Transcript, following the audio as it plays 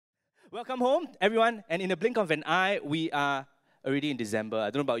Welcome home, everyone. And in a blink of an eye, we are already in December. I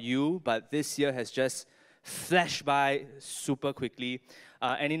don't know about you, but this year has just flashed by super quickly.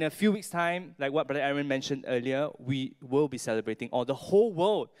 And in a few weeks' time, like what Brother Aaron mentioned earlier, we will be celebrating, or the whole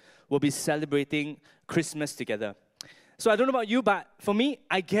world will be celebrating Christmas together. So I don't know about you, but for me,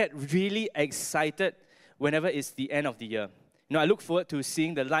 I get really excited whenever it's the end of the year. You know, I look forward to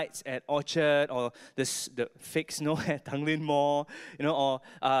seeing the lights at Orchard or the fake snow at Tanglin Mall, you know, or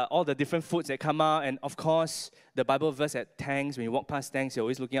all the different foods that come out. And of course, the Bible verse at Tangs. When you walk past Tangs, you're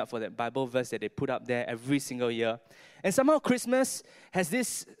always looking out for that Bible verse that they put up there every single year. And somehow Christmas has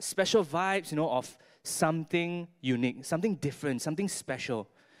this special vibes, you know, of something unique, something different, something special.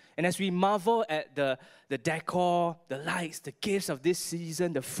 And as we marvel at the decor, the lights, the gifts of this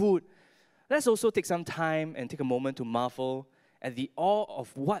season, the food, let's also take some time and take a moment to marvel at the awe of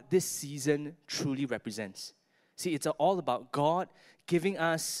what this season truly represents. See, it's all about God giving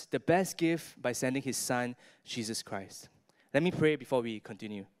us the best gift by sending His Son, Jesus Christ. Let me pray before we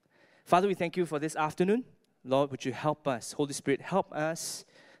continue. Father, we thank You for this afternoon. Lord, would You help us? Holy Spirit, help us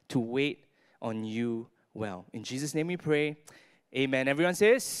to wait on You well. In Jesus' name we pray. Amen. Everyone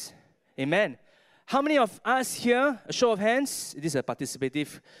says, Amen. How many of us here, a show of hands, this is a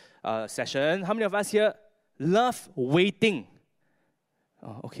participative session. How many of us here love waiting?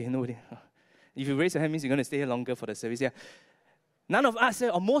 Oh, okay, nobody. If you raise your hand, means you're going to stay here longer for the service. Yeah. None of us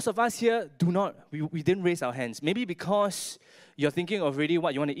here, or most of us here, do not. We didn't raise our hands. Maybe because you're thinking of already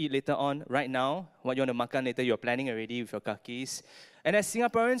what you want to eat later on, right now, what you want to makan later, you're planning already with your kakis. And as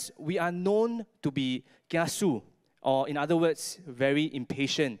Singaporeans, we are known to be kiasu, or in other words, very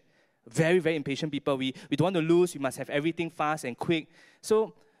impatient. Very, very impatient people. We don't want to lose. We must have everything fast and quick.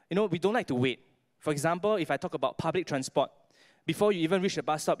 So, you know, we don't like to wait. For example, if I talk about public transport, before you even reach the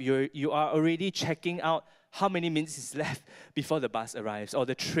bus stop, you are already checking out how many minutes is left before the bus arrives or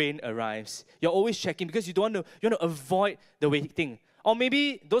the train arrives. You're always checking because you want to avoid the waiting. Or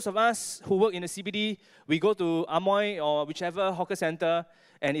maybe those of us who work in the CBD, we go to Amoy or whichever hawker center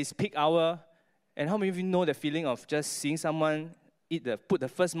and it's peak hour. And how many of you know the feeling of just seeing someone put the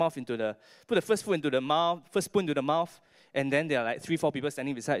first foot into the mouth, first spoon into the mouth, and then there are like 3-4 people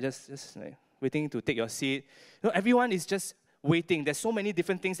standing beside, just like waiting to take your seat. You know, everyone is just waiting. There's so many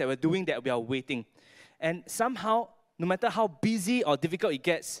different things that we're doing that we are waiting. And somehow, no matter how busy or difficult it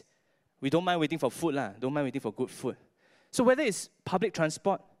gets, we don't mind waiting for food, don't mind waiting for good food. So whether it's public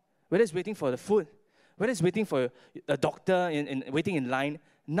transport, whether it's waiting for the food, whether it's waiting for a doctor and waiting in line,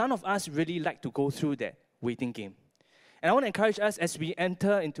 none of us really like to go through that waiting game. And I want to encourage us as we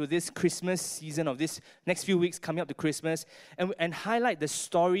enter into this Christmas season of this next few weeks coming up to Christmas and highlight the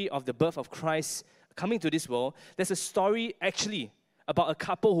story of the birth of Christ coming to this world. There's a story actually about a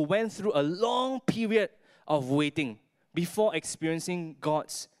couple who went through a long period of waiting before experiencing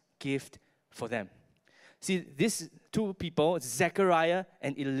God's gift for them. See, these two people, Zechariah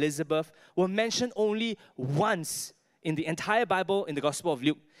and Elizabeth, were mentioned only once in the entire Bible in the Gospel of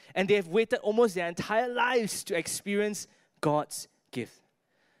Luke. And they have waited almost their entire lives to experience God's gift.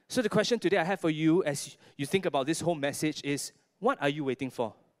 So the question today I have for you as you think about this whole message is, what are you waiting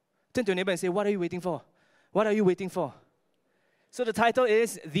for? Turn to your neighbor and say, what are you waiting for? What are you waiting for? So the title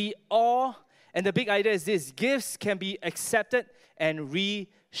is The Awe, and the big idea is this: gifts can be accepted and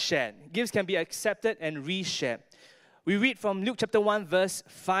reshared. Gifts can be accepted and reshared. We read from Luke chapter 1, verse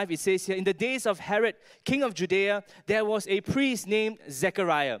 5. It says here, in the days of Herod, king of Judea, there was a priest named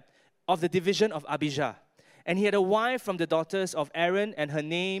Zechariah of the division of Abijah. And he had a wife from the daughters of Aaron, and her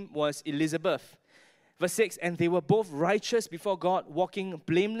name was Elizabeth. Verse 6, and they were both righteous before God, walking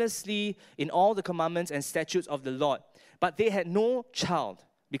blamelessly in all the commandments and statutes of the Lord. But they had no child,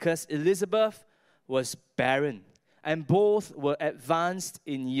 because Elizabeth was barren, and both were advanced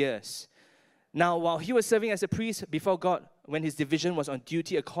in years. Now, while he was serving as a priest before God, when his division was on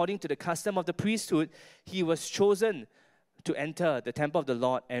duty according to the custom of the priesthood, he was chosen to enter the temple of the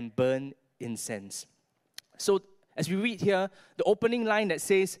Lord and burn incense. So, as we read here, the opening line that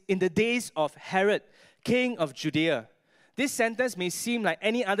says, in the days of Herod, king of Judea. This sentence may seem like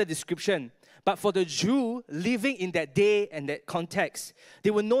any other description, but for the Jew living in that day and that context,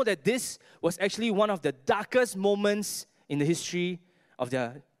 they will know that this was actually one of the darkest moments in the history of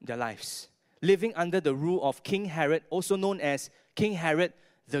their lives. Living under the rule of King Herod, also known as King Herod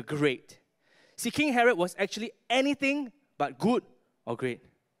the Great. See, King Herod was actually anything but good or great.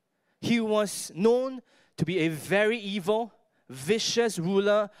 He was known to be a very evil, vicious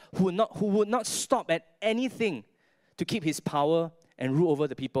ruler who would not stop at anything to keep his power and rule over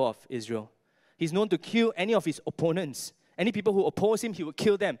the people of Israel. He's known to kill any of his opponents. Any people who oppose him, he would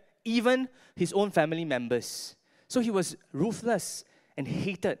kill them, even his own family members. So he was ruthless and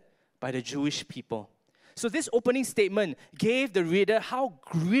hated by the Jewish people. So this opening statement gave the reader how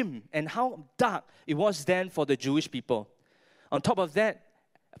grim and how dark it was then for the Jewish people. On top of that,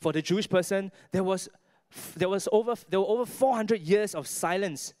 for the Jewish person, there were over 400 years of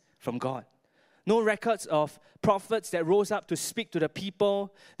silence from God. No records of prophets that rose up to speak to the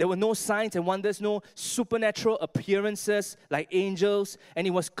people. There were no signs and wonders, no supernatural appearances like angels, and it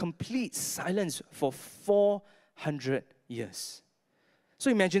was complete silence for 400 years. So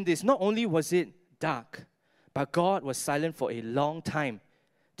imagine this, not only was it dark, but God was silent for a long time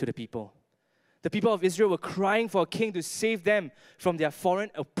to the people. The people of Israel were crying for a king to save them from their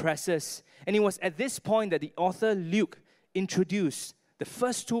foreign oppressors. And it was at this point that the author Luke introduced the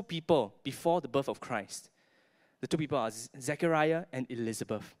first two people before the birth of Christ. The two people are Zechariah and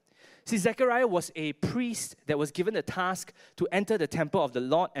Elizabeth. See, Zechariah was a priest that was given the task to enter the temple of the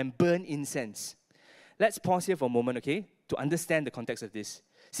Lord and burn incense. Let's pause here for a moment, okay, to understand the context of this.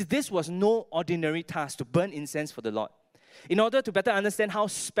 See, this was no ordinary task to burn incense for the Lord. In order to better understand how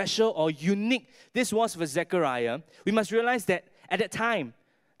special or unique this was for Zechariah, we must realize that at that time,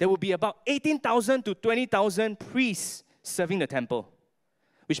 there would be about 18,000 to 20,000 priests serving the temple,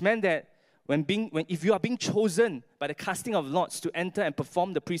 which meant that if you are being chosen by the casting of lots to enter and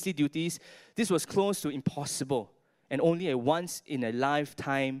perform the priestly duties, this was close to impossible and only a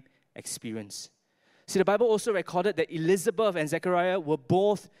once-in-a-lifetime experience. See, the Bible also recorded that Elizabeth and Zechariah were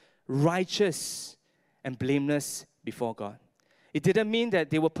both righteous and blameless before God. It didn't mean that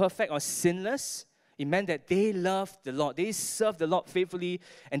they were perfect or sinless. It meant that they loved the Lord. They served the Lord faithfully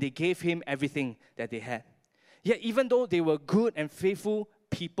and they gave Him everything that they had. Yet even though they were good and faithful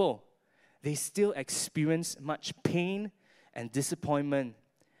people, they still experienced much pain and disappointment.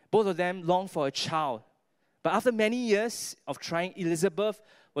 Both of them longed for a child. But after many years of trying, Elizabeth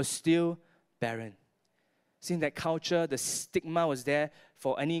was still barren. See, in that culture, the stigma was there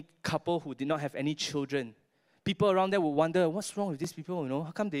for any couple who did not have any children. People around there would wonder, what's wrong with these people?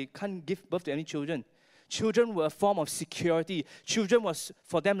 How come they can't give birth to any children? Children were a form of security. Children was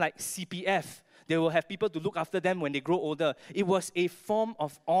for them like CPF. They will have people to look after them when they grow older. It was a form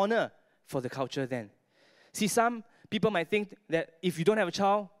of honor for the culture then. See, some people might think that if you don't have a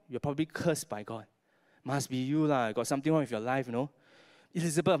child, you're probably cursed by God. Must be you lah, got something wrong with your life,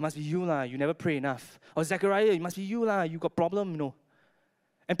 Elizabeth, must be you lah, you never pray enough. Or Zechariah, it must be you lah, you got problem,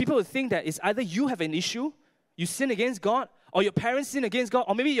 And people would think that it's either you have an issue, you sin against God, or your parents sin against God,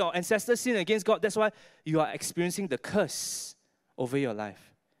 or maybe your ancestors sin against God. That's why you are experiencing the curse over your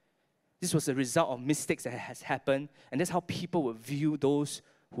life. This was a result of mistakes that has happened, and that's how people would view those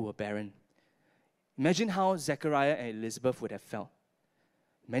who were barren. Imagine how Zechariah and Elizabeth would have felt.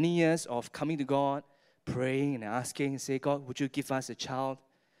 Many years of coming to God, praying and asking, say, God, would you give us a child?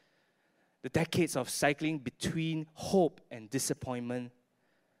 The decades of cycling between hope and disappointment.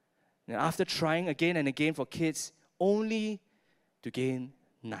 And after trying again and again for kids, only to gain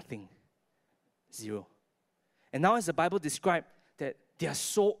nothing. Zero. And now as the Bible describes that they are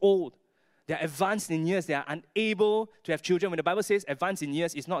so old, they are advanced in years, they are unable to have children. When the Bible says advanced in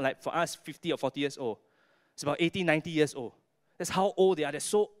years, it's not like for us 50 or 40 years old. It's about 80, 90 years old. That's how old they are. They're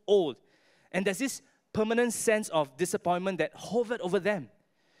so old. And there's this permanent sense of disappointment that hovered over them.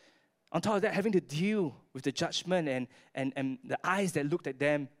 On top of that, having to deal with the judgment and the eyes that looked at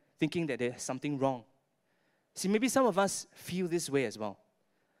them, thinking that there's something wrong. See, maybe some of us feel this way as well.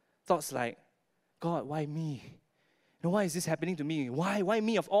 Thoughts like, God, why me? Why is this happening to me? Why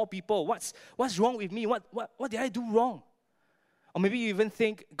me of all people? What's wrong with me? What did I do wrong? Or maybe you even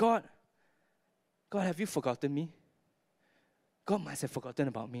think, God, have you forgotten me? God must have forgotten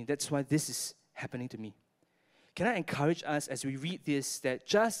about me. That's why this is happening to me. Can I encourage us as we read this that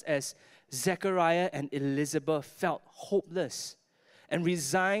just as Zechariah and Elizabeth felt hopeless and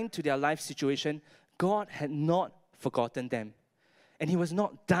resigned to their life situation, God had not forgotten them. And He was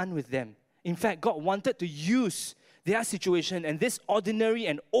not done with them. In fact, God wanted to use their situation and this ordinary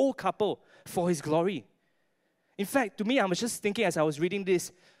and old couple for His glory. In fact, to me, I was just thinking as I was reading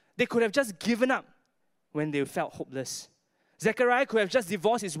this, they could have just given up when they felt hopeless. Zechariah could have just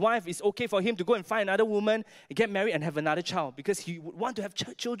divorced his wife. It's okay for him to go and find another woman, get married and have another child because he would want to have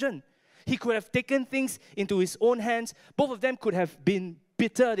children. He could have taken things into his own hands. Both of them could have been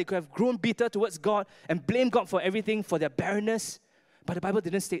bitter. They could have grown bitter towards God and blamed God for everything, for their barrenness. But the Bible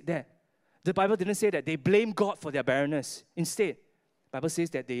didn't state that. The Bible didn't say that they blame God for their barrenness. Instead, the Bible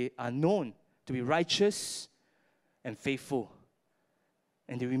says that they are known to be righteous and faithful.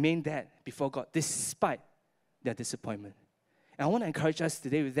 And they remain that before God despite their disappointment. And I want to encourage us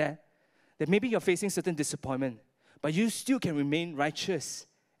today with that maybe you're facing certain disappointment, but you still can remain righteous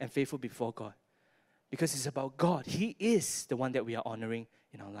and faithful before God. Because it's about God. He is the one that we are honoring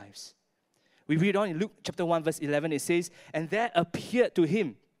in our lives. We read on in Luke chapter 1, verse 11, it says, "And there appeared to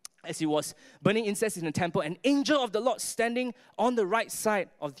him, as he was burning incense in the temple, an angel of the Lord standing on the right side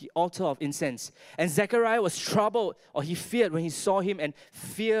of the altar of incense. And Zechariah was troubled, or he feared when he saw him, and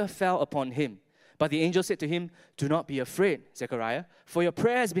fear fell upon him. But the angel said to him, 'Do not be afraid, Zechariah, for your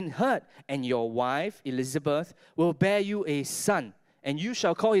prayer has been heard, and your wife, Elizabeth, will bear you a son. And you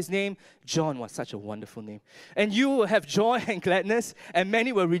shall call his name John.'" Was such a wonderful name. "And you will have joy and gladness, and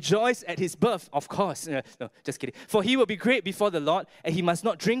many will rejoice at his birth." Of course. No, just kidding. "For he will be great before the Lord, and he must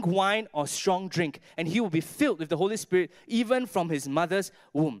not drink wine or strong drink. And he will be filled with the Holy Spirit, even from his mother's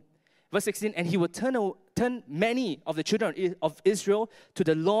womb." Verse 16, "And he will turn many of the children of Israel to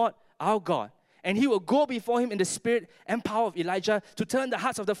the Lord our God. And he will go before him in the spirit and power of Elijah, to turn the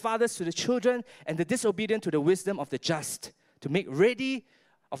hearts of the fathers to the children, and the disobedient to the wisdom of the just, to make ready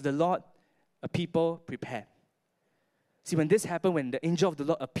of the Lord a people prepared." See, when this happened, when the angel of the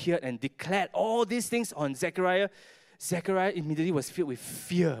Lord appeared and declared all these things on Zechariah, Zechariah immediately was filled with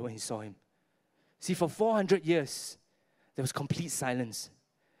fear when he saw him. See, for 400 years, there was complete silence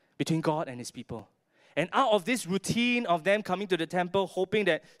between God and his people. And out of this routine of them coming to the temple, hoping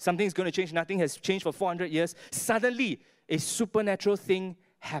that something is going to change, nothing has changed for 400 years, suddenly a supernatural thing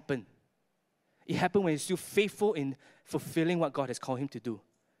happened. It happened when he's still faithful in fulfilling what God has called him to do.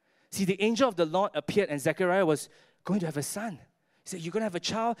 See, the angel of the Lord appeared, and Zechariah was going to have a son. He said, "You're going to have a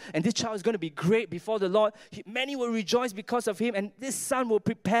child, and this child is going to be great before the Lord. Many will rejoice because of him, and this son will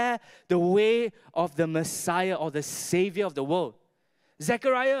prepare the way of the Messiah, or the Savior of the world."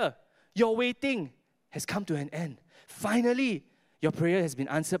 Zechariah, your waiting has come to an end. Finally, your prayer has been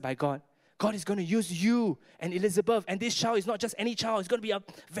answered by God. God is going to use you and Elizabeth, and this child is not just any child. It's going to be a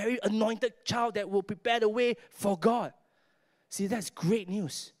very anointed child that will prepare the way for God. See, that's great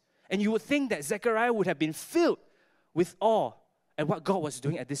news. And you would think that Zechariah would have been filled with awe at what God was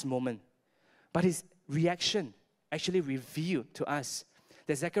doing at this moment. But his reaction actually revealed to us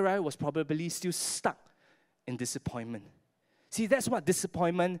that Zechariah was probably still stuck in disappointment. See, that's what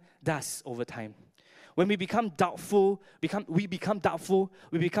disappointment does over time. When we become doubtful, we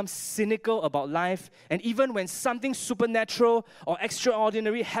become cynical about life. And even when something supernatural or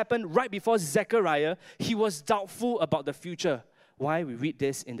extraordinary happened right before Zechariah, he was doubtful about the future. Why? We read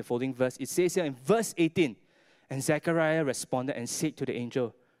this in the following verse. It says here in verse 18, "And Zechariah responded and said to the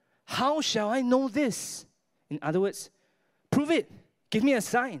angel, 'How shall I know this?' In other words, prove it. Give me a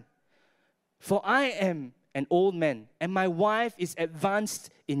sign. For I am an old man, and my wife is advanced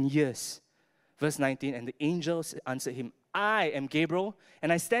in years." Verse 19, "And the angels answered him, 'I am Gabriel,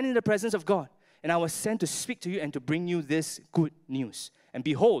 and I stand in the presence of God, and I was sent to speak to you and to bring you this good news. And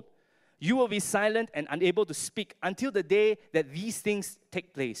behold, you will be silent and unable to speak until the day that these things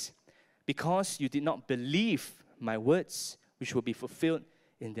take place, because you did not believe my words, which will be fulfilled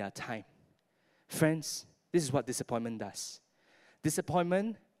in their time.'" Friends, this is what disappointment does.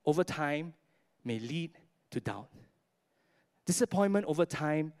 Disappointment over time may lead to doubt. Disappointment over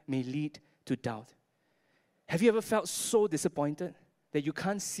time may lead to doubt. Have you ever felt so disappointed that you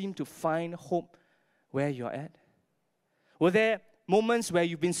can't seem to find hope where you're at? Were there moments where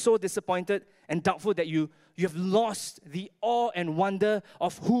you've been so disappointed and doubtful that you have lost the awe and wonder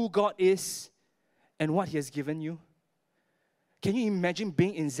of who God is and what He has given you? Can you imagine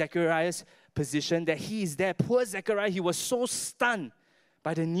being in Zechariah's position, that he is there? Poor Zechariah, he was so stunned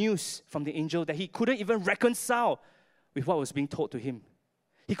by the news from the angel that he couldn't even reconcile with what was being told to him.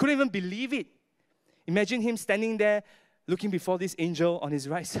 He couldn't even believe it. Imagine him standing there, looking before this angel on his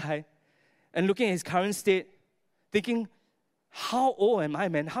right side, and looking at his current state, thinking, how old am I,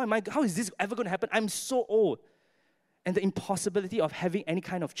 man? How is this ever going to happen? I'm so old. And the impossibility of having any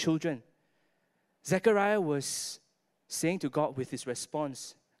kind of children. Zechariah was saying to God with his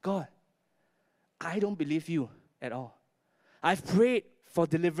response, "God, I don't believe you at all. I've prayed for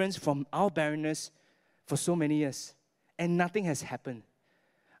deliverance from our barrenness for so many years, and nothing has happened.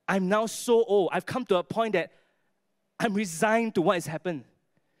 I'm now so old. I've come to a point that I'm resigned to what has happened.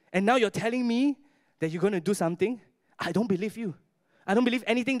 And now you're telling me that you're going to do something? I don't believe you. I don't believe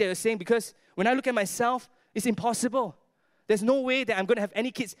anything that you're saying, because when I look at myself, it's impossible. There's no way that I'm going to have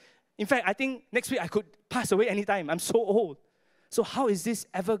any kids. In fact, I think next week I could pass away anytime. I'm so old. So how is this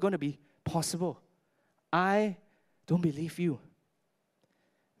ever going to be possible? I don't believe you."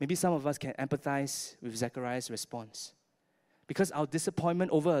 Maybe some of us can empathize with Zechariah's response, because our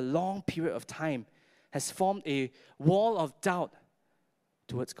disappointment over a long period of time has formed a wall of doubt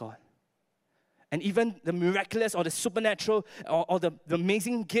towards God. And even the miraculous or the supernatural or the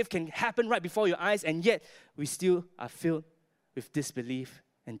amazing gift can happen right before your eyes, and yet we still are filled with disbelief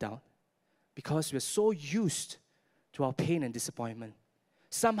and doubt, because we're so used to our pain and disappointment.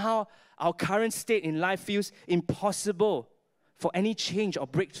 Somehow, our current state in life feels impossible for any change or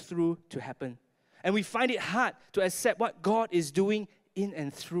breakthrough to happen. And we find it hard to accept what God is doing in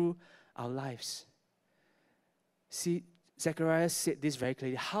and through our lives. See, Zechariah said this very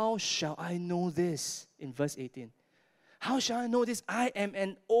clearly. How shall I know this? In verse 18. How shall I know this? I am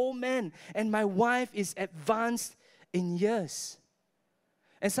an old man, and my wife is advanced in years.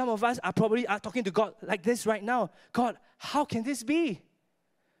 And some of us are probably talking to God like this right now. God, how can this be?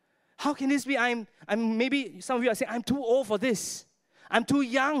 How can this be? I'm maybe some of you are saying, I'm too old for this. I'm too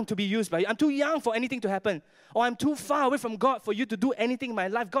young to be used by you. I'm too young for anything to happen. Or I'm too far away from God for you to do anything in my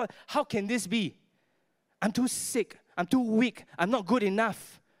life. God, how can this be? I'm too sick. I'm too weak. I'm not good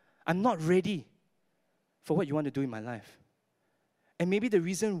enough. I'm not ready for what you want to do in my life. And maybe the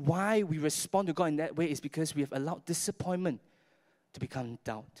reason why we respond to God in that way is because we have allowed disappointment to become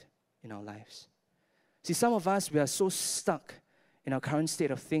doubt in our lives. See, some of us, we are so stuck in our current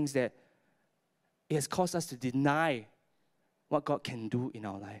state of things that it has caused us to deny what God can do in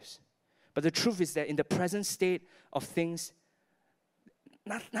our lives. But the truth is that in the present state of things,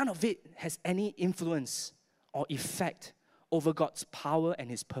 none of it has any influence or effect over God's power and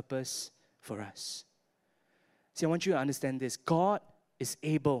His purpose for us. See, I want you to understand this. God is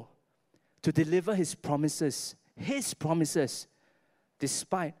able to deliver His promises,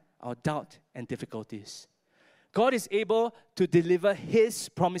 despite our doubt and difficulties. God is able to deliver His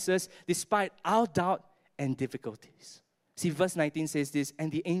promises despite our doubt and difficulties. See, verse 19 says this,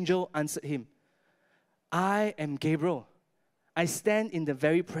 and the angel answered him, I am Gabriel. I stand in the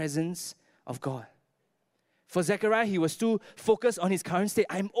very presence of God. For Zechariah, he was too focused on his current state.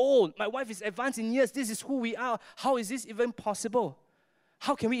 I'm old. My wife is advanced in years. This is who we are. How is this even possible?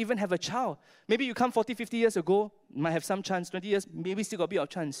 How can we even have a child? Maybe you come 40, 50 years ago, might have some chance. 20 years, maybe still got a bit of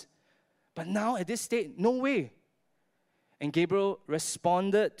chance. But now at this state, no way. And Gabriel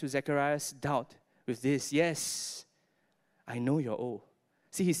responded to Zechariah's doubt with this, yes, I know you're old.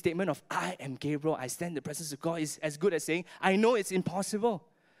 See, his statement of, I am Gabriel, I stand in the presence of God is as good as saying, I know it's impossible,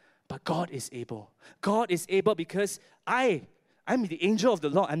 but God is able. God is able because I'm the angel of the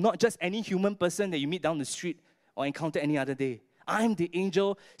Lord. I'm not just any human person that you meet down the street or encounter any other day. I'm the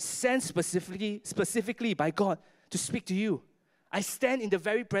angel sent specifically by God to speak to you. I stand in the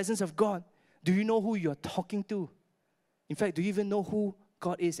very presence of God. Do you know who you're talking to? In fact, do you even know who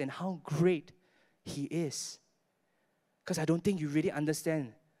God is and how great He is? Because I don't think you really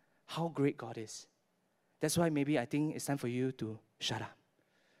understand how great God is. That's why maybe I think it's time for you to shut up.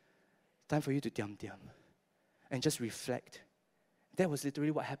 Time for you to diam and just reflect. That was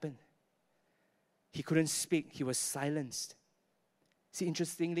literally what happened. He couldn't speak. He was silenced. See,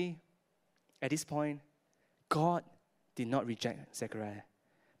 interestingly, at this point, God did not reject Zechariah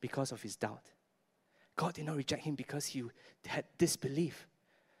because of his doubt. God did not reject him because he had disbelief.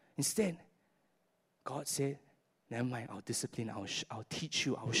 Instead, God said, never mind, I'll discipline, I'll teach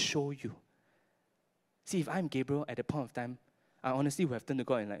you, I'll show you. See, if I'm Gabriel at the point of time, I honestly would have turned to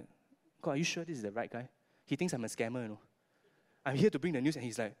God and like, God, are you sure this is the right guy? He thinks I'm a scammer, you know. I'm here to bring the news and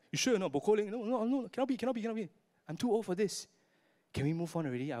he's like, you sure you're not Bokoling? No, cannot be. I'm too old for this. Can we move on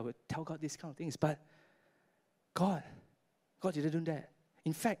already? I would tell God this kind of things. But God didn't do that.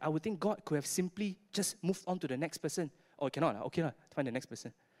 In fact, I would think God could have simply just moved on to the next person. Oh, cannot. Okay, find the next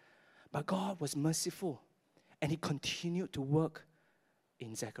person. But God was merciful and He continued to work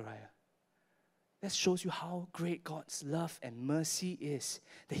in Zechariah. That shows you how great God's love and mercy is.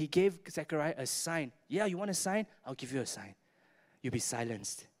 That He gave Zechariah a sign. Yeah, you want a sign? I'll give you a sign. You'll be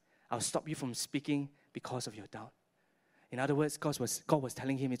silenced. I'll stop you from speaking because of your doubt. In other words, God was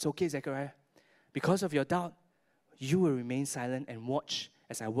telling him, it's okay, Zechariah. Because of your doubt, you will remain silent and watch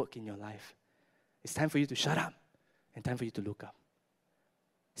as I work in your life. It's time for you to shut up and time for you to look up.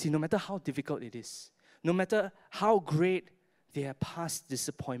 See, no matter how difficult it is, no matter how great their past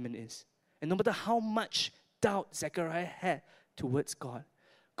disappointment is, and no matter how much doubt Zechariah had towards God,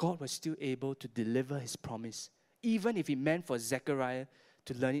 God was still able to deliver His promise, even if it meant for Zechariah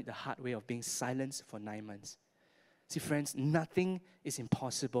to learn it the hard way of being silenced for 9 months. See, friends, nothing is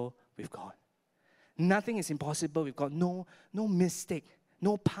impossible with God. Nothing is impossible with God. No mistake,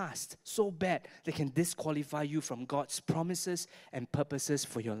 no past so bad that can disqualify you from God's promises and purposes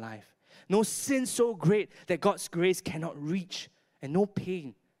for your life. No sin so great that God's grace cannot reach, and no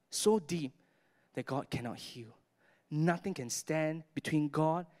pain so deep that God cannot heal. Nothing can stand between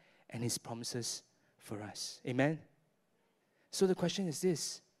God and His promises for us. Amen? So the question is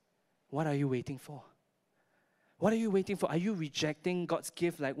this: what are you waiting for? What are you waiting for? Are you rejecting God's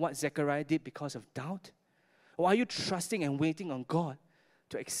gift like what Zechariah did because of doubt? Or are you trusting and waiting on God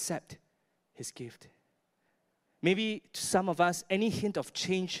to accept His gift? maybe to some of us, any hint of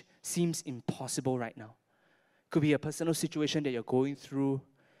change seems impossible right now. Could be a personal situation that you're going through,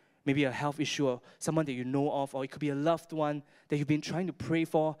 maybe a health issue or someone that you know of, or it could be a loved one that you've been trying to pray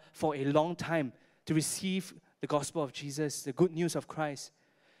for a long time to receive the gospel of Jesus, the good news of Christ.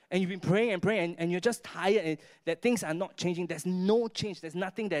 And you've been praying and praying, and you're just tired and that things are not changing. There's no change. There's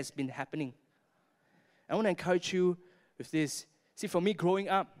nothing that's been happening. I want to encourage you with this. See, for me growing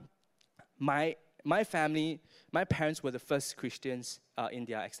up, my family, my parents were the first Christians in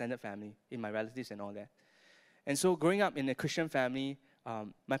their extended family, in my relatives and all that. And so growing up in a Christian family,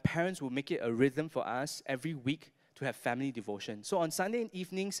 my parents would make it a rhythm for us every week to have family devotion. So on Sunday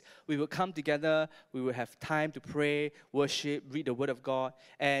evenings, we would come together, we would have time to pray, worship, read the Word of God.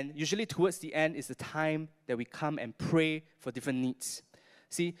 And usually towards the end is the time that we come and pray for different needs.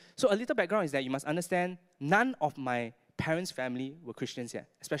 See, so a little background is that you must understand, none of my parents' family were Christians yet,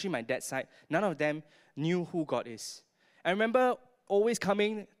 especially my dad's side. None of them knew who God is. I remember always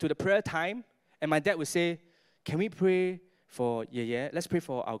coming to the prayer time, and my dad would say, can we pray for Let's pray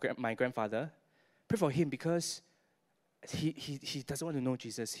for my grandfather. Pray for him because he doesn't want to know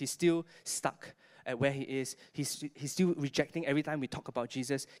Jesus. He's still stuck at where he is. He's still rejecting every time we talk about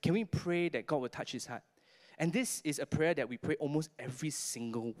Jesus. Can we pray that God will touch his heart? And this is a prayer that we pray almost every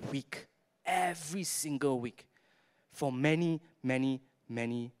single week. Every single week. For many, many,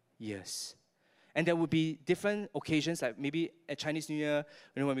 many years. And there would be different occasions, like maybe at Chinese New Year,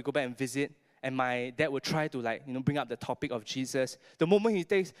 when we go back and visit, and my dad would try to bring up the topic of Jesus. The moment he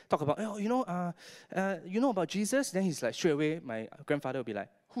talk about, you know about Jesus? Then he's like, straight away, my grandfather will be like,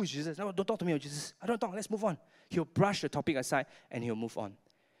 who is Jesus? No, don't talk to me about Jesus. I don't talk, let's move on. He'll brush the topic aside and he'll move on.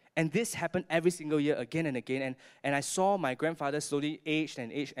 And this happened every single year, again and again. And I saw my grandfather slowly age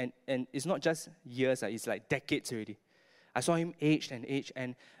and age, and it's not just years, it's like decades already. I saw him age and age,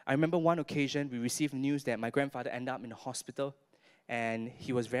 and I remember one occasion we received news that my grandfather ended up in the hospital, and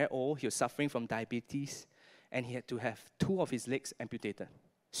he was very old, he was suffering from diabetes, and he had to have 2 of his legs amputated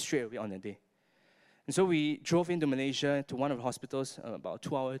straight away on the day. And so we drove into Malaysia to one of the hospitals, about a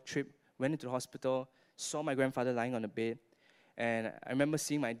 2-hour trip, went into the hospital, saw my grandfather lying on the bed, and I remember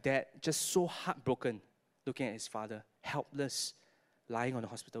seeing my dad just so heartbroken, looking at his father, helpless, lying on the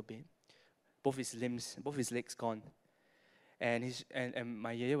hospital bed. Both his limbs, both his legs gone. And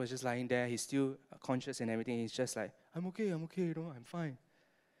my yaya was just lying there. He's still conscious and everything. He's just like, I'm okay, I'm fine.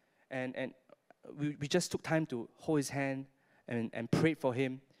 And we just took time to hold his hand and prayed for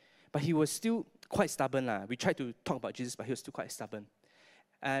him. But he was still quite stubborn. We tried to talk about Jesus, but he was still quite stubborn.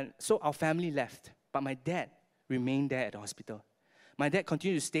 And so our family left. But my dad remained there at the hospital. My dad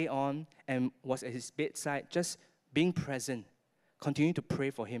continued to stay on and was at his bedside, just being present, continuing to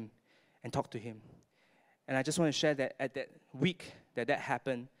pray for him and talk to him. And I just want to share that at that week that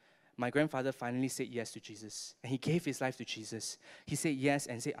happened, my grandfather finally said yes to Jesus. And he gave his life to Jesus. He said yes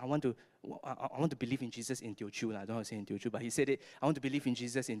and said, I want to believe in Jesus in Teochew. I don't know how to say in Teochew, but he said it, I want to believe in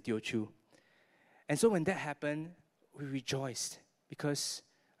Jesus in Teochew. And so when that happened, we rejoiced because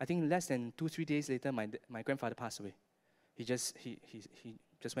I think less than 2-3 days later, my grandfather passed away. He just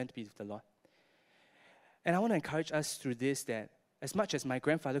went to be with the Lord. And I want to encourage us through this that as much as my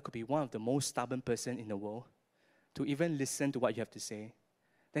grandfather could be one of the most stubborn person in the world, to even listen to what you have to say,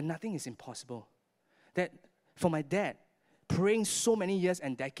 that nothing is impossible. That for my dad, praying so many years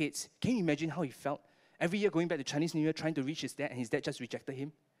and decades, can you imagine how he felt? Every year going back to Chinese New Year, trying to reach his dad, and his dad just rejected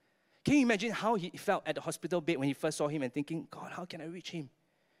him. Can you imagine how he felt at the hospital bed when he first saw him and thinking, God, how can I reach him?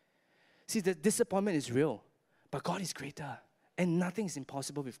 See, the disappointment is real, but God is greater, and nothing is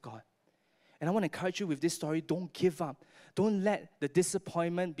impossible with God. And I want to encourage you with this story, don't give up. Don't let the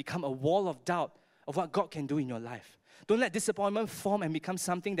disappointment become a wall of doubt of what God can do in your life. Don't let disappointment form and become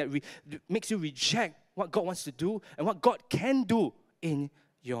something that makes you reject what God wants to do and what God can do in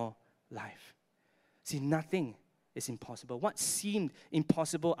your life. See, nothing is impossible. What seemed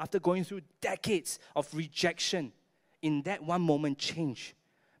impossible after going through decades of rejection, in that one moment changed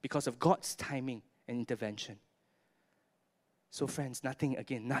because of God's timing and intervention. So friends,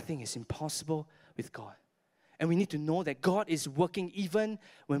 nothing is impossible with God. And we need to know that God is working even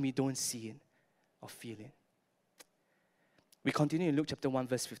when we don't see it or feel it. We continue in Luke chapter 1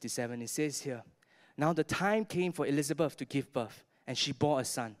 verse 57. It says here, now the time came for Elizabeth to give birth, and she bore a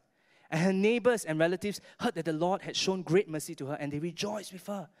son. And her neighbors and relatives heard that the Lord had shown great mercy to her, and they rejoiced with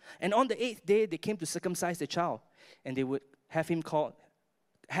her. And on the 8th day, they came to circumcise the child, and they would have called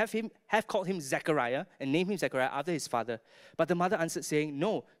him Zechariah and name him Zechariah after his father. But the mother answered, saying,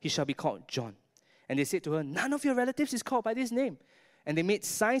 no, he shall be called John. And they said to her, none of your relatives is called by this name. And they made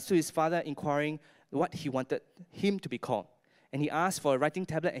signs to his father, inquiring what he wanted him to be called. And he asked for a writing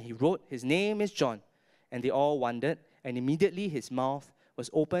tablet, and he wrote, his name is John. And they all wondered, and immediately his mouth was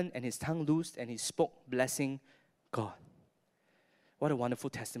opened and his tongue loosed, and he spoke, blessing God. What a wonderful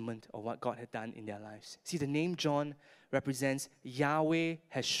testament of what God had done in their lives. See, the name John represents Yahweh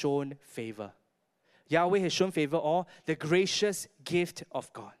has shown favor. Yahweh has shown favor, or the gracious gift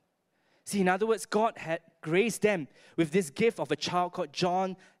of God. See, in other words, God had graced them with this gift of a child called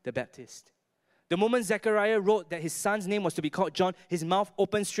John the Baptist. The moment Zechariah wrote that his son's name was to be called John, his mouth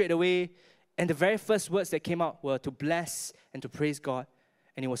opened straight away, and the very first words that came out were to bless and to praise God,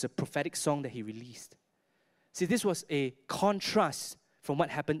 and it was a prophetic song that he released. See, this was a contrast from what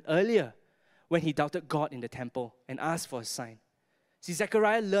happened earlier when he doubted God in the temple and asked for a sign. See,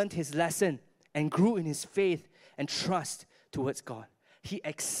 Zechariah learned his lesson and grew in his faith and trust towards God. He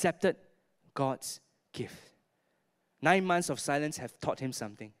accepted God's gift. 9 months of silence have taught him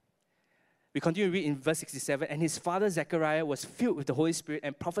something. We continue to read in verse 67, and his father Zechariah was filled with the Holy Spirit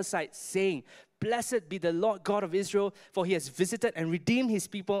and prophesied, saying, Blessed be the Lord God of Israel, for he has visited and redeemed his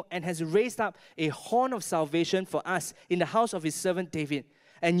people and has raised up a horn of salvation for us in the house of his servant David.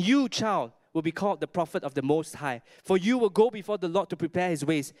 And you, child, will be called the prophet of the Most High, for you will go before the Lord to prepare his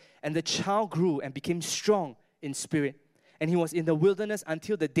ways. And the child grew and became strong in spirit, and he was in the wilderness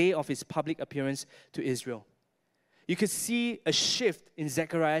until the day of his public appearance to Israel. You could see a shift in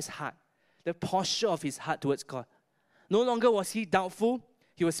Zechariah's heart, the posture of his heart towards God. No longer was he doubtful,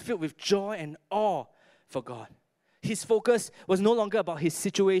 he was filled with joy and awe for God. His focus was no longer about his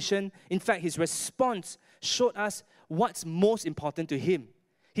situation. In fact, his response showed us what's most important to him.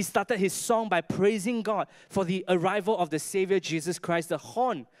 He started his song by praising God for the arrival of the Savior Jesus Christ. The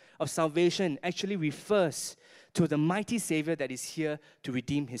horn of salvation actually refers to the mighty Savior that is here to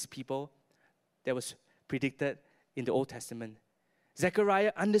redeem his people, that was predicted in the Old Testament.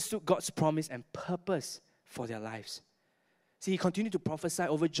 Zechariah understood God's promise and purpose for their lives. See, he continued to prophesy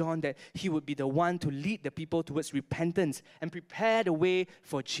over John that he would be the one to lead the people towards repentance and prepare the way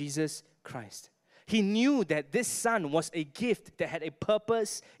for Jesus Christ. He knew that this son was a gift that had a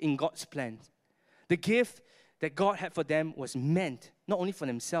purpose in God's plan. The gift that God had for them was meant not only for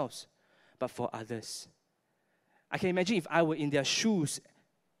themselves, but for others. I can imagine if I were in their shoes,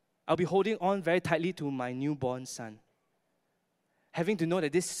 I'll be holding on very tightly to my newborn son. Having to know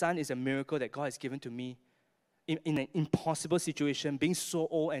that this son is a miracle that God has given to me in an impossible situation, being so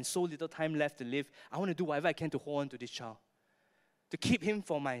old and so little time left to live, I want to do whatever I can to hold on to this child, to keep him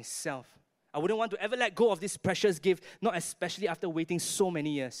for myself. I wouldn't want to ever let go of this precious gift, not especially after waiting so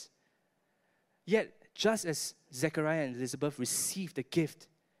many years. Yet, just as Zechariah and Elizabeth received the gift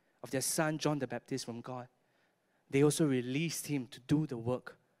of their son John the Baptist from God, they also released him to do the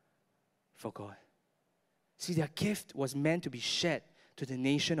work for God. See, their gift was meant to be shared to the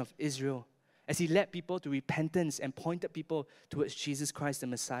nation of Israel as he led people to repentance and pointed people towards Jesus Christ the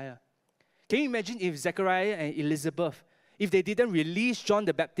Messiah. Can you imagine if Zechariah and Elizabeth, if they didn't release John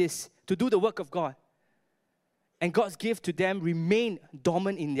the Baptist to do the work of God, and God's gift to them remained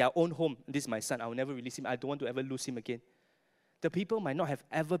dormant in their own home? This is my son, I will never release him, I don't want to ever lose him again. The people might not have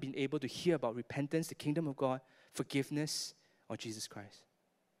ever been able to hear about repentance, the kingdom of God, forgiveness, or Jesus Christ.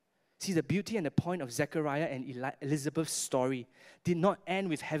 See, the beauty and the point of Zechariah and Elizabeth's story did not end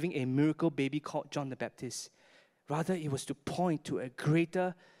with having a miracle baby called John the Baptist. Rather, it was to point to a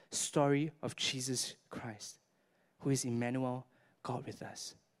greater story of Jesus Christ, who is Emmanuel, God with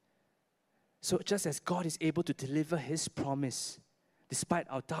us. So just as God is able to deliver his promise, despite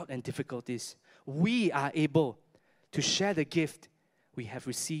our doubt and difficulties, we are able to share the gift we have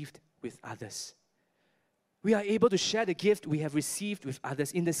received with others. We are able to share the gift we have received with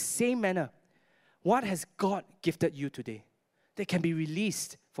others in the same manner. What has God gifted you today that can be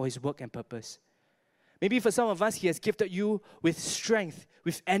released for his work and purpose? Maybe for some of us, he has gifted you with strength,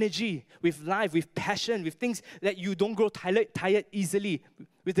 with energy, with life, with passion, with things that you don't grow tired easily,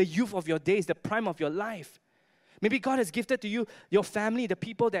 with the youth of your days, the prime of your life. Maybe God has gifted to you your family, the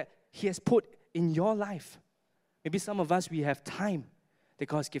people that he has put in your life. Maybe some of us, we have time that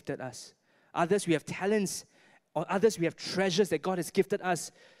God has gifted us. Others, we have talents, or others, we have treasures that God has gifted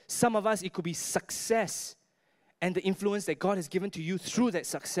us. Some of us, it could be success and the influence that God has given to you through that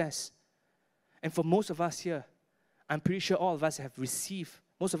success. And for most of us here, I'm pretty sure all of us have received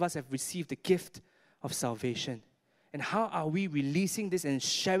the gift of salvation. And how are we releasing this and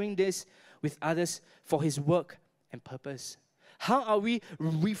sharing this with others for his work and purpose? How are we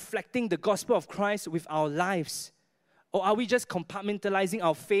reflecting the gospel of Christ with our lives? Or are we just compartmentalizing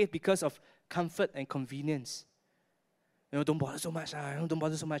our faith because of comfort and convenience? Don't bother so much. Don't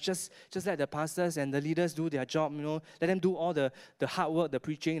bother so much. Just let the pastors and the leaders do their job. Let them do all the hard work, the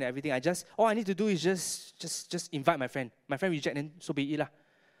preaching and everything. All I need to do is just invite my friend. My friend reject, then so be it lah.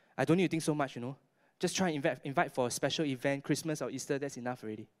 I don't need to think so much. just try and invite for a special event, Christmas or Easter, that's enough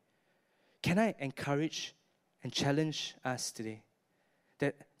already. Can I encourage and challenge us today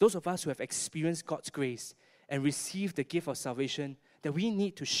that those of us who have experienced God's grace and received the gift of salvation, that we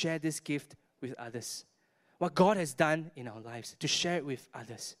need to share this gift with others. What God has done in our lives, to share it with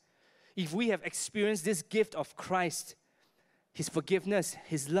others. If we have experienced this gift of Christ, His forgiveness,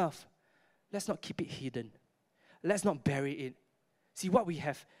 His love, let's not keep it hidden. Let's not bury it. See, what we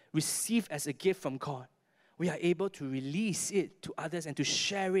have received as a gift from God, we are able to release it to others and to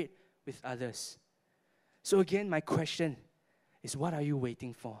share it with others. So again, my question is, what are you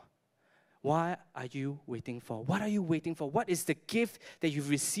waiting for? Why are you waiting for? What are you waiting for? What is the gift that you've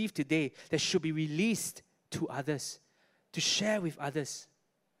received today that should be released to others, to share with others?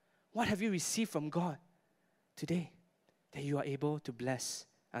 What have you received from God today that you are able to bless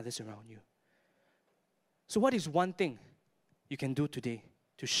others around you? So what is one thing you can do today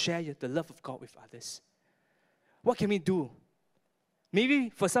to share the love of God with others? What can we do? Maybe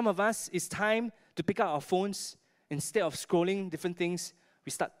for some of us, it's time to pick up our phones. Instead of scrolling different things,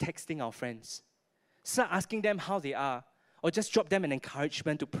 we start texting our friends. Start asking them how they are, or just drop them an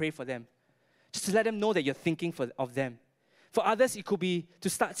encouragement to pray for them. Just to let them know that you're thinking of them. For others, it could be to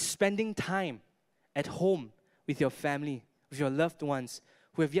start spending time at home with your family, with your loved ones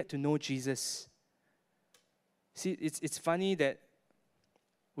who have yet to know Jesus. See, it's funny that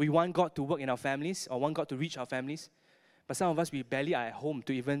we want God to work in our families or want God to reach our families, but some of us, we barely are at home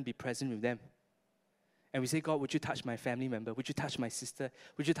to even be present with them. And we say, God, would you touch my family member? Would you touch my sister?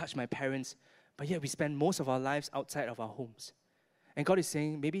 Would you touch my parents? But yet we spend most of our lives outside of our homes. And God is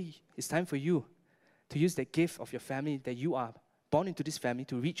saying, maybe it's time for you to use that gift of your family, that you are born into this family,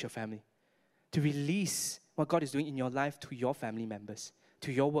 to reach your family, to release what God is doing in your life to your family members,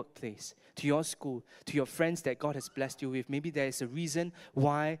 to your workplace, to your school, to your friends that God has blessed you with. Maybe there is a reason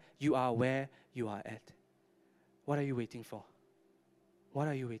why you are where you are at. What are you waiting for? What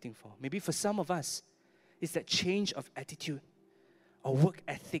are you waiting for? Maybe for some of us, it's that change of attitude or work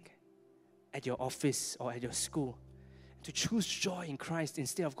ethic at your office or at your school. To choose joy in Christ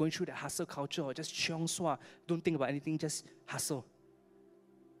instead of going through the hustle culture or just chiong sua, don't think about anything, just hustle.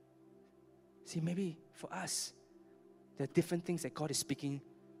 See, maybe for us, there are different things that God is speaking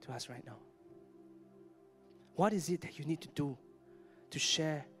to us right now. What is it that you need to do to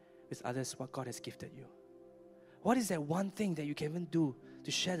share with others what God has gifted you? What is that one thing that you can even do to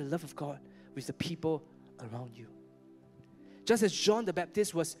share the love of God with the people around you? Just as John the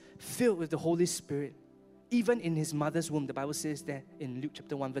Baptist was filled with the Holy Spirit, even in his mother's womb, the Bible says that in Luke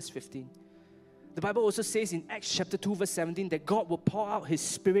chapter 1 verse 15. The Bible also says in Acts chapter 2 verse 17 that God will pour out His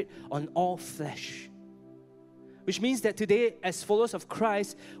Spirit on all flesh. Which means that today, as followers of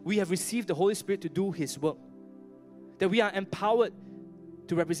Christ, we have received the Holy Spirit to do His work. That we are empowered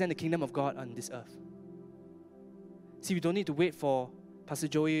to represent the kingdom of God on this earth. See, we don't need to wait for Pastor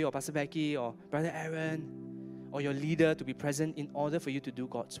Joey or Pastor Becky or Brother Aaron or your leader to be present in order for you to do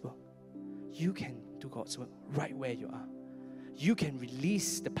God's work. You can do God's work right where you are. You can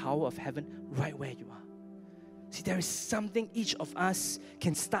release the power of heaven right where you are. See, there is something each of us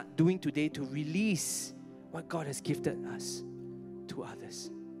can start doing today to release what God has gifted us to others.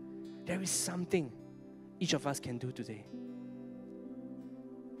 There is something each of us can do today.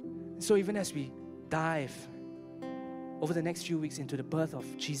 So even as we dive over the next few weeks into the birth of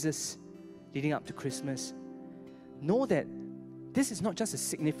Jesus leading up to Christmas, know that this is not just a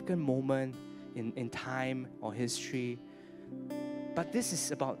significant moment in time or history, but this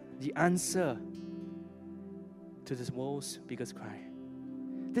is about the answer to this world's biggest cry.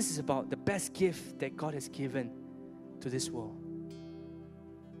 This is about the best gift that God has given to this world,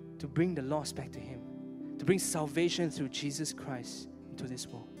 to bring the lost back to Him, to bring salvation through Jesus Christ into this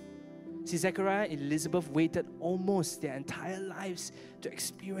world. See, Zechariah and Elizabeth waited almost their entire lives to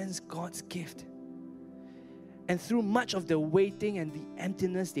experience God's gift. And through much of the waiting and the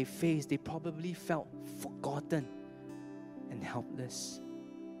emptiness they faced, they probably felt forgotten and helpless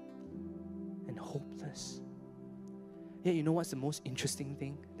and hopeless. Yet you know what's the most interesting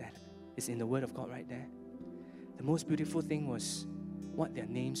thing that is in the Word of God right there? The most beautiful thing was what their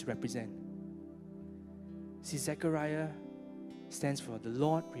names represent. See, Zechariah stands for the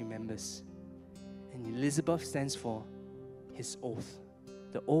Lord remembers, and Elizabeth stands for His oath,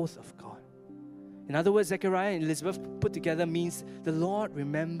 the oath of God. In other words, Zechariah and Elizabeth put together means the Lord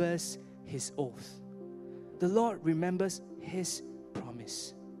remembers His oath. The Lord remembers His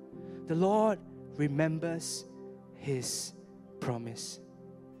promise. The Lord remembers His promise.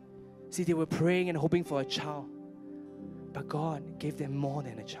 See, they were praying and hoping for a child, but God gave them more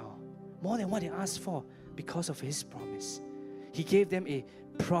than a child, more than what they asked for because of His promise. He gave them a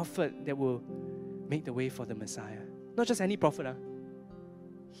prophet that will make the way for the Messiah. Not just any prophet.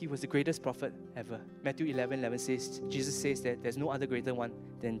 He was the greatest prophet ever. Matthew 11:11 says, Jesus says that there's no other greater one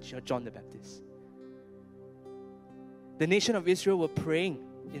than John the Baptist. The nation of Israel were praying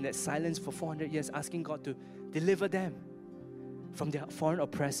in that silence for 400 years, asking God to deliver them from their foreign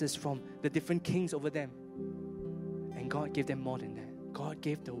oppressors, from the different kings over them. And God gave them more than that. God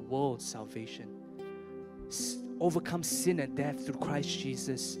gave the world salvation. Overcome sin and death through Christ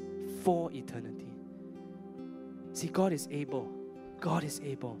Jesus for eternity. See, God is able. God is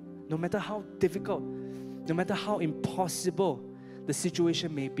able. No matter how difficult, no matter how impossible the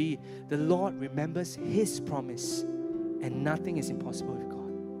situation may be, the Lord remembers His promise, and nothing is impossible with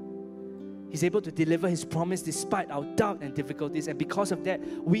God. He's able to deliver His promise despite our doubt and difficulties, and because of that,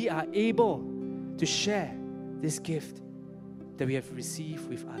 we are able to share this gift that we have received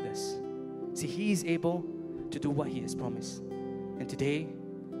with others. See, He is able to do what He has promised, and today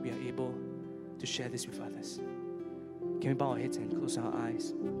we are able to share this with others. Can we bow our heads and close our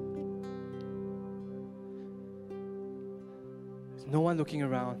eyes? There's no one looking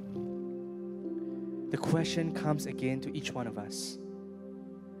around. The question comes again to each one of us.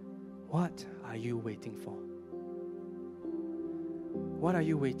 What are you waiting for? What are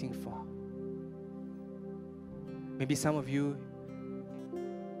you waiting for? Maybe some of you,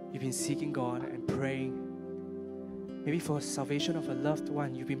 you've been seeking God and praying. Maybe for salvation of a loved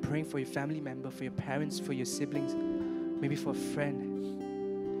one, you've been praying for your family member, for your parents, for your siblings, maybe for a friend.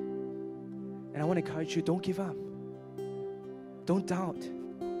 And I want to encourage you, don't give up. Don't doubt,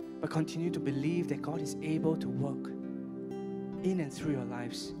 but continue to believe that God is able to work in and through your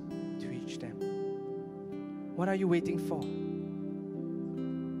lives to reach them. What are you waiting for?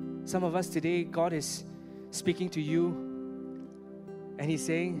 Some of us today, God is speaking to you and He's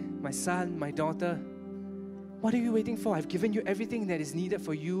saying, my son, my daughter, what are you waiting for? I've given you everything that is needed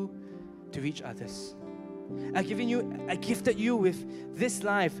for you to reach others. I gifted you with this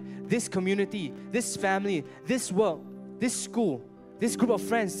life, this community, this family, this work, this school, this group of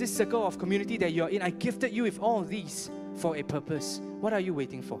friends, this circle of community that you're in. I gifted you with all these for a purpose. What are you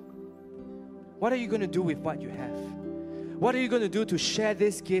waiting for? What are you going to do with what you have? What are you going to do to share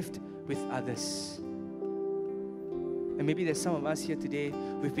this gift with others? And maybe there's some of us here today,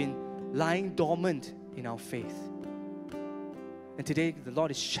 we've been lying dormant in our faith. And today the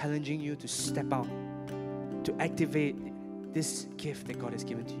Lord is challenging you to step out, to activate this gift that God has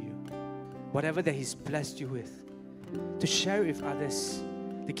given to you. Whatever that He's blessed you with, to share it with others.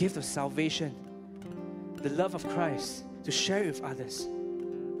 The gift of salvation, the love of Christ, to share it with others.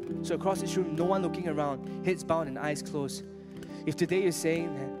 So across this room, no one looking around, heads bowed and eyes closed. If today you're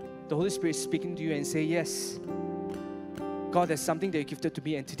saying that the Holy Spirit is speaking to you and say, yes, God, there's something that you gifted to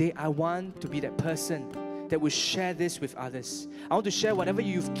me, and today I want to be that person that will share this with others. I want to share whatever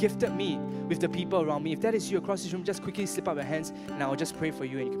you've gifted me with the people around me. If that is you across this room, just quickly slip up your hands and I'll just pray for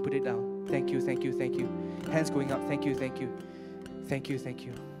you and you can put it down. Thank you, thank you, thank you. Hands going up. Thank you, thank you. Thank you, thank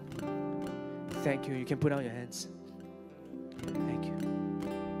you. Thank you. You can put down your hands. Thank you.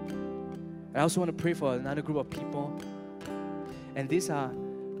 I also want to pray for another group of people. And these are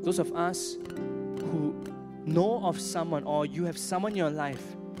those of us who know of someone, or you have someone in your life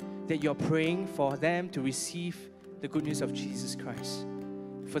that you're praying for them to receive the good news of Jesus Christ,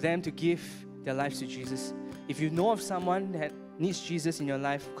 for them to give their lives to Jesus. If you know of someone that needs Jesus in your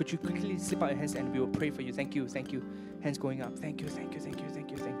life, could you quickly slip out your hands and we will pray for you. Thank you, thank you. Hands going up. Thank you, thank you, thank you,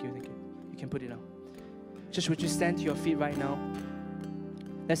 thank you, thank you, thank you. You can put it down. Just would you stand to your feet right now?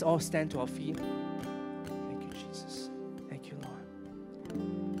 Let's all stand to our feet. Thank you, Jesus. Thank you,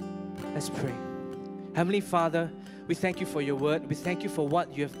 Lord. Let's pray. Heavenly Father, we thank you for your word. We thank you for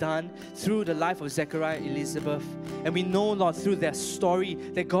what you have done through the life of Zechariah and Elizabeth. And we know, Lord, through their story,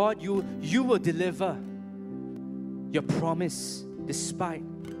 that God, you will deliver your promise despite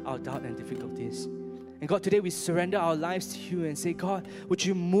our doubt and difficulties. And God, today we surrender our lives to you and say, God, would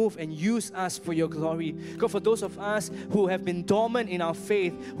you move and use us for your glory? God, for those of us who have been dormant in our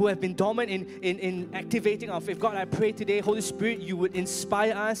faith, who have been dormant in activating our faith, God, I pray today, Holy Spirit, you would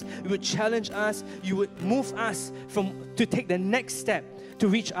inspire us, you would challenge us, you would move us to take the next step, to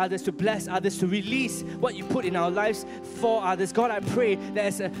reach others, to bless others, to release what you put in our lives for others. God, I pray that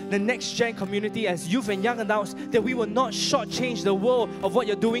as the next gen community, as youth and young adults, that we will not shortchange the world of what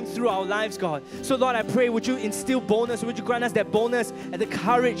you're doing through our lives, God. So Lord, I pray, would you instill boldness, would you grant us that boldness and the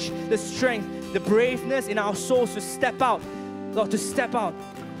courage, the strength, the braveness in our souls to step out, Lord, to step out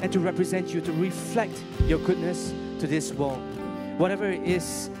and to represent you, to reflect your goodness to this world. Whatever it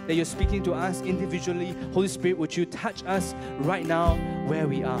is that you're speaking to us individually, Holy Spirit, would you touch us right now where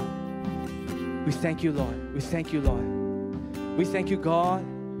we are? We thank you, Lord. We thank you, Lord. We thank you, God.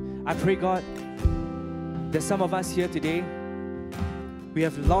 I pray, God, There's some of us here today, we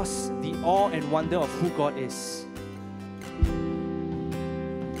have lost the awe and wonder of who God is.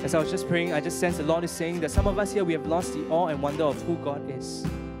 As I was just praying, I just sensed the Lord is saying that some of us here, we have lost the awe and wonder of who God is.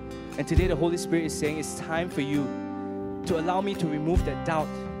 And today the Holy Spirit is saying it's time for you to allow me to remove that doubt.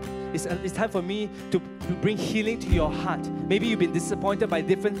 It's time for me to bring healing to your heart. Maybe you've been disappointed by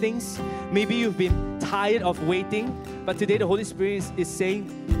different things. Maybe you've been tired of waiting. But today the Holy Spirit is saying,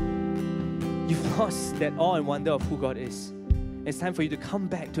 you've lost that awe and wonder of who God is. It's time for you to come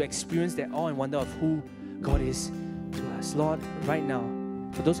back to experience that awe and wonder of who God is to us. Lord, right now,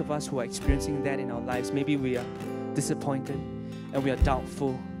 for those of us who are experiencing that in our lives, maybe we are disappointed and we are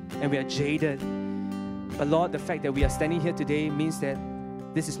doubtful and we are jaded. But Lord, the fact that we are standing here today means that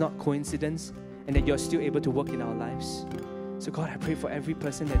this is not coincidence and that you're still able to work in our lives. So God, I pray for every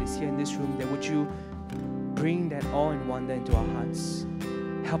person that is here in this room, that would you bring that awe and wonder into our hearts.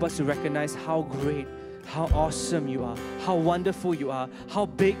 Help us to recognize how great, how awesome you are, how wonderful you are, how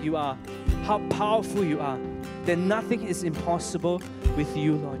big you are, how powerful you are, that nothing is impossible with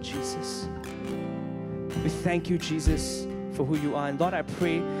you, Lord Jesus. We thank you, Jesus, for who you are. And Lord, I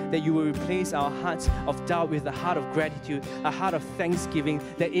pray that you will replace our hearts of doubt with a heart of gratitude, a heart of thanksgiving,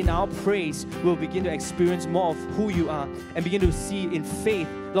 that in our praise, we'll begin to experience more of who you are and begin to see in faith,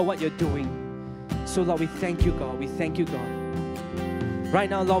 Lord, what you're doing. So, Lord, we thank you, God. We thank you, God. Right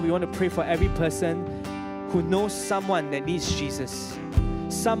now, Lord, we want to pray for every person who knows someone that needs Jesus.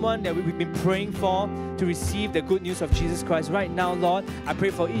 Someone that we've been praying for to receive the good news of Jesus Christ. Right now, Lord, I pray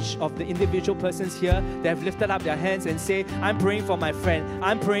for each of the individual persons here that have lifted up their hands and say, I'm praying for my friend,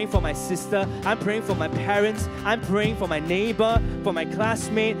 I'm praying for my sister, I'm praying for my parents, I'm praying for my neighbor, for my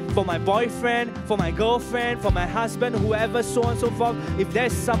classmate, for my boyfriend, for my girlfriend, for my husband, whoever, so on and so forth. If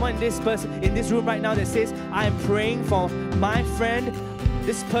there's someone in this room right now that says, I'm praying for my friend,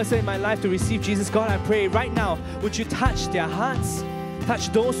 this person in my life to receive Jesus, God, I pray right now, would you touch their hearts? Touch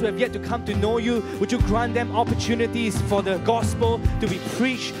those who have yet to come to know you. Would you grant them opportunities for the gospel to be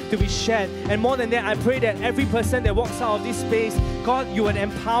preached, to be shared? And more than that, I pray that every person that walks out of this space, God, you would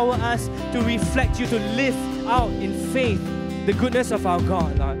empower us to reflect you, to live out in faith the goodness of our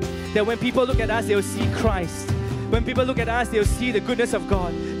God, Lord. That when people look at us, they will see Christ. When people look at us, they'll see the goodness of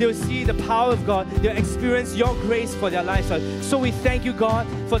God. They'll see the power of God. They'll experience your grace for their lives, Lord. So we thank you, God,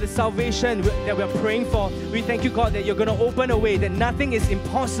 for the salvation that we're praying for. We thank you, God, that you're going to open a way, that nothing is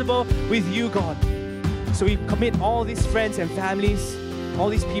impossible with you, God. So we commit all these friends and families, all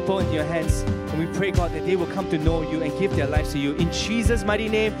these people into your hands. And we pray, God, that they will come to know you and give their lives to you. In Jesus' mighty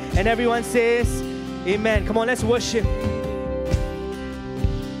name. And everyone says, amen. Come on, let's worship.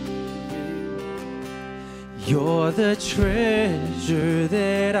 You're the treasure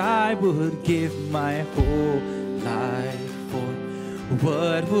that I would give my whole life for.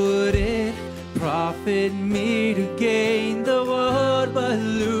 What would it profit me to gain the world but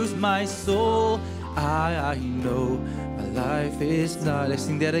lose my soul? I know my life is not. Let's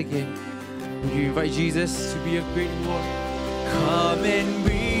sing that again. Would you invite Jesus to be a great reward? Come and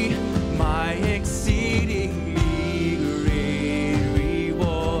be my exceedingly great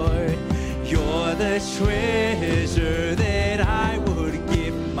reward. You're the treasure that I would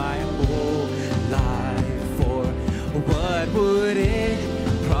give my whole life for. What would it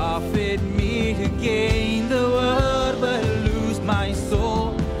profit me to gain the world but lose my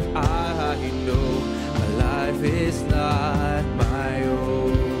soul? I know my life is not my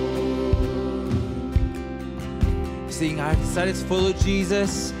own. Sing, I've decided to follow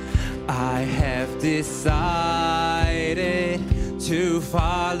Jesus. I have decided to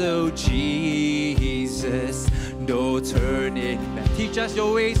follow Jesus. No turning back. Teach us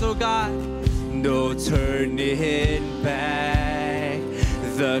your ways, oh God. No turning back.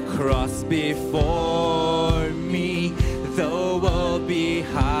 The cross before me, the world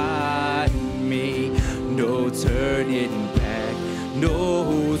behind me. No turning back.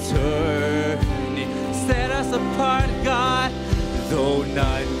 No turning. Set us apart, God. Though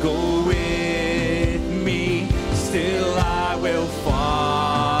none go with me, still I will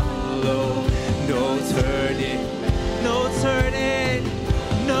follow. No turning, no turning,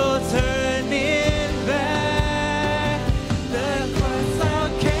 no turning back. The cross I'll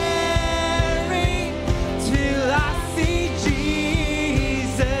carry till I see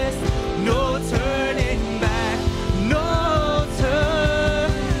Jesus. No turning back, no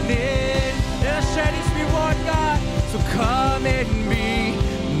turning. Let's share this reward, God. So come and be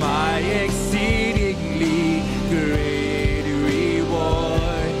my exceedingly great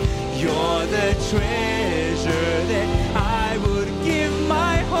reward. You're the treasure that I would give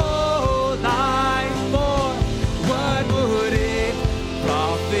my whole life for. What would it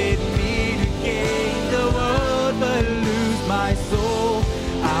profit me to gain the world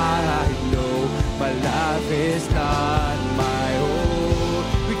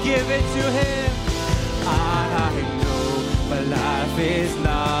give it to Him. I know my life is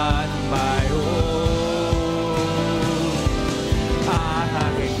not